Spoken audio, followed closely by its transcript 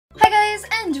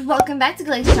And welcome back to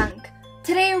Glaze Chunk.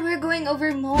 Today we're going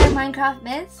over more Minecraft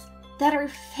myths that are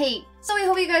fake. So we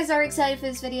hope you guys are excited for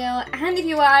this video, and if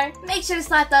you are, make sure to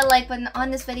slap that like button on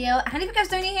this video, and if you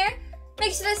guys are new here,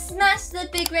 make sure to smash the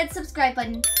big red subscribe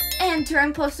button and turn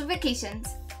on post notifications.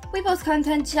 We post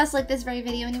content just like this very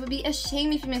video, and it would be a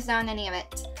shame if you missed out on any of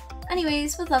it.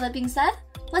 Anyways, with all that being said,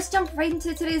 let's jump right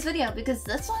into today's video because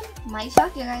this one might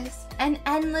shock you guys. An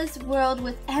endless world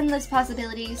with endless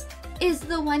possibilities is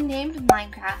the one named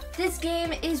Minecraft. This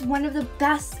game is one of the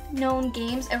best known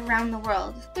games around the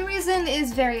world. The reason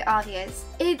is very obvious.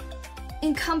 It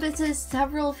encompasses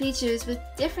several features with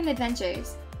different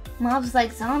adventures. Mobs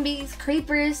like zombies,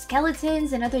 creepers,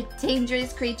 skeletons, and other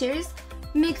dangerous creatures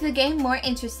make the game more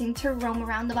interesting to roam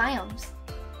around the biomes.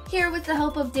 Here, with the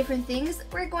help of different things,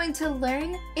 we're going to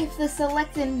learn if the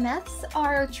selected myths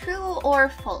are true or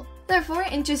false. Therefore,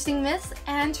 interesting myths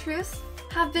and truths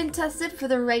have been tested for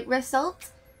the right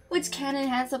results, which can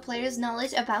enhance a player's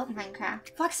knowledge about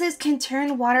Minecraft. Foxes can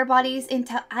turn water bodies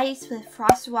into ice with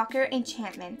Frostwalker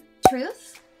enchantment.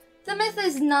 Truth? The myth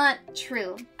is not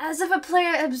true, as if a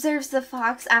player observes the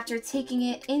fox after taking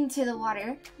it into the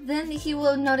water, then he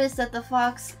will notice that the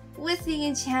fox with the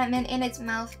enchantment in its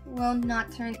mouth will not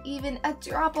turn even a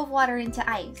drop of water into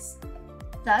ice.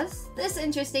 Thus, this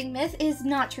interesting myth is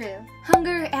not true.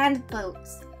 Hunger and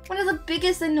boats. One of the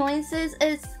biggest annoyances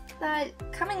is that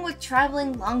coming with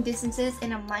traveling long distances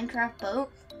in a Minecraft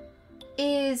boat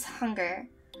is hunger.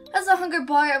 As the hunger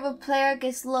bar of a player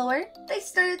gets lower, they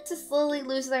start to slowly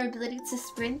lose their ability to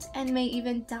sprint and may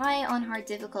even die on hard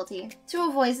difficulty. To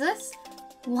avoid this,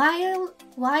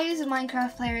 wise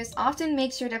Minecraft players often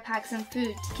make sure to pack some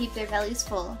food to keep their bellies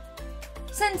full.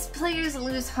 Since players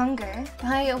lose hunger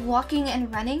by walking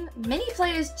and running, many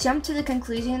players jump to the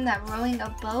conclusion that rowing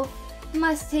a boat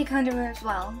must take hunger as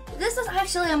well. This is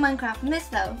actually a Minecraft myth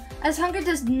though, as hunger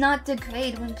does not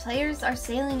degrade when players are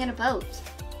sailing in a boat.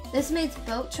 This makes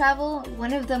boat travel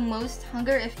one of the most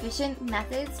hunger efficient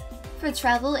methods for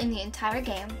travel in the entire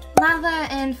game. Lava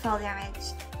and fall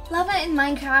damage. Lava in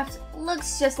Minecraft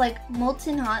looks just like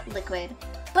molten hot liquid,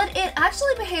 but it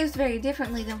actually behaves very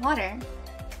differently than water.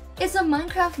 It's a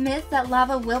Minecraft myth that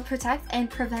lava will protect and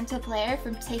prevent a player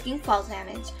from taking fall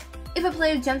damage. If a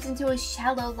player jumps into a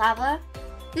shallow lava,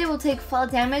 they will take fall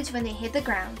damage when they hit the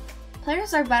ground.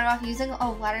 Players are better off using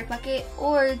a water bucket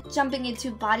or jumping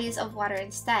into bodies of water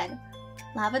instead.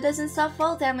 Lava doesn't stop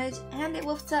fall damage, and it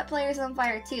will set players on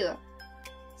fire too.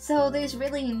 So there's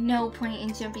really no point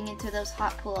in jumping into those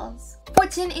hot pools.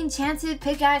 Fortune Enchanted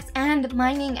Pickaxe and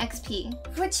Mining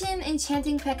XP. Fortune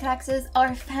Enchanting Pickaxes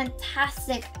are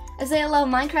fantastic as they allow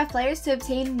Minecraft players to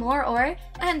obtain more ore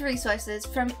and resources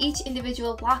from each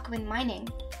individual block when mining.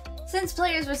 Since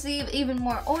players receive even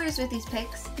more ores with these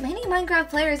picks, many Minecraft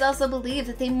players also believe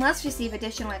that they must receive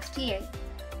additional XP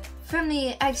from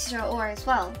the extra ore as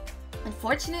well.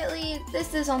 Unfortunately,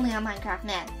 this is only a Minecraft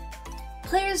myth.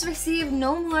 Players receive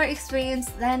no more experience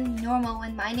than normal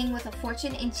when mining with a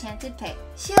Fortune Enchanted pick.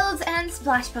 Shields and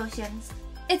Splash Potions.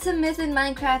 It's a myth in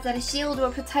Minecraft that a shield will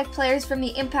protect players from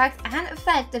the impact and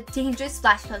effect of dangerous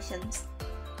splash potions.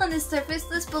 On the surface,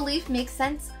 this belief makes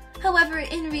sense. However,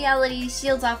 in reality,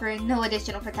 shields offer no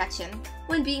additional protection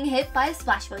when being hit by a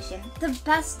splash potion. The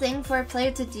best thing for a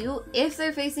player to do if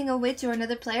they're facing a witch or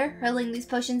another player hurling these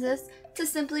potions is to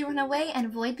simply run away and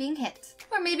avoid being hit.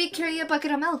 Or maybe carry a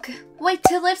bucket of milk. White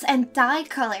tulips and dye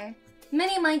color.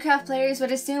 Many Minecraft players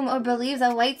would assume or believe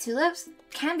that white tulips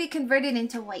can be converted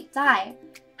into white dye.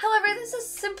 However, this is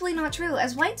simply not true,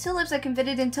 as white tulips are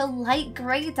converted into light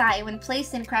gray dye when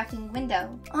placed in a crafting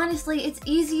window. Honestly, it's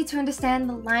easy to understand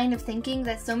the line of thinking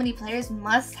that so many players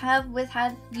must have with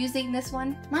using this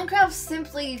one. Minecraft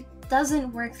simply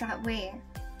doesn't work that way.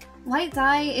 White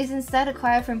dye is instead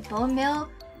acquired from bone meal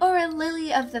or a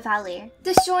lily of the valley,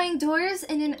 destroying doors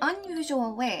in an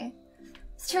unusual way.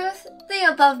 Truth,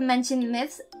 the above mentioned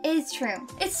myths is true.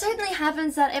 It certainly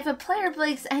happens that if a player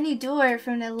breaks any door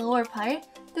from the lower part,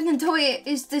 then the door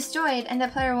is destroyed and the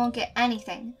player won't get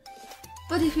anything.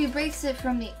 But if he breaks it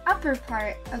from the upper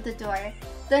part of the door,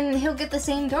 then he'll get the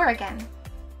same door again.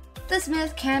 This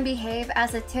myth can behave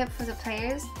as a tip for the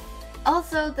players,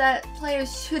 also that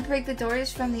players should break the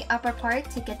doors from the upper part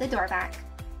to get the door back.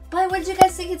 But what did you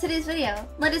guys think of today's video?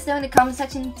 Let us know in the comment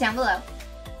section down below.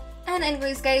 And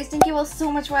anyways guys, thank you all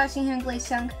so much for watching here in Glaze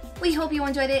Chunk. We hope you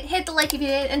enjoyed it, hit the like if you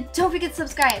did, and don't forget to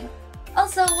subscribe.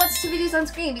 Also, watch the videos on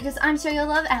screen because I'm sure you'll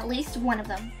love at least one of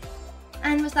them.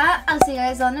 And with that, I'll see you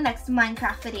guys on the next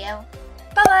Minecraft video.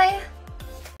 Bye bye!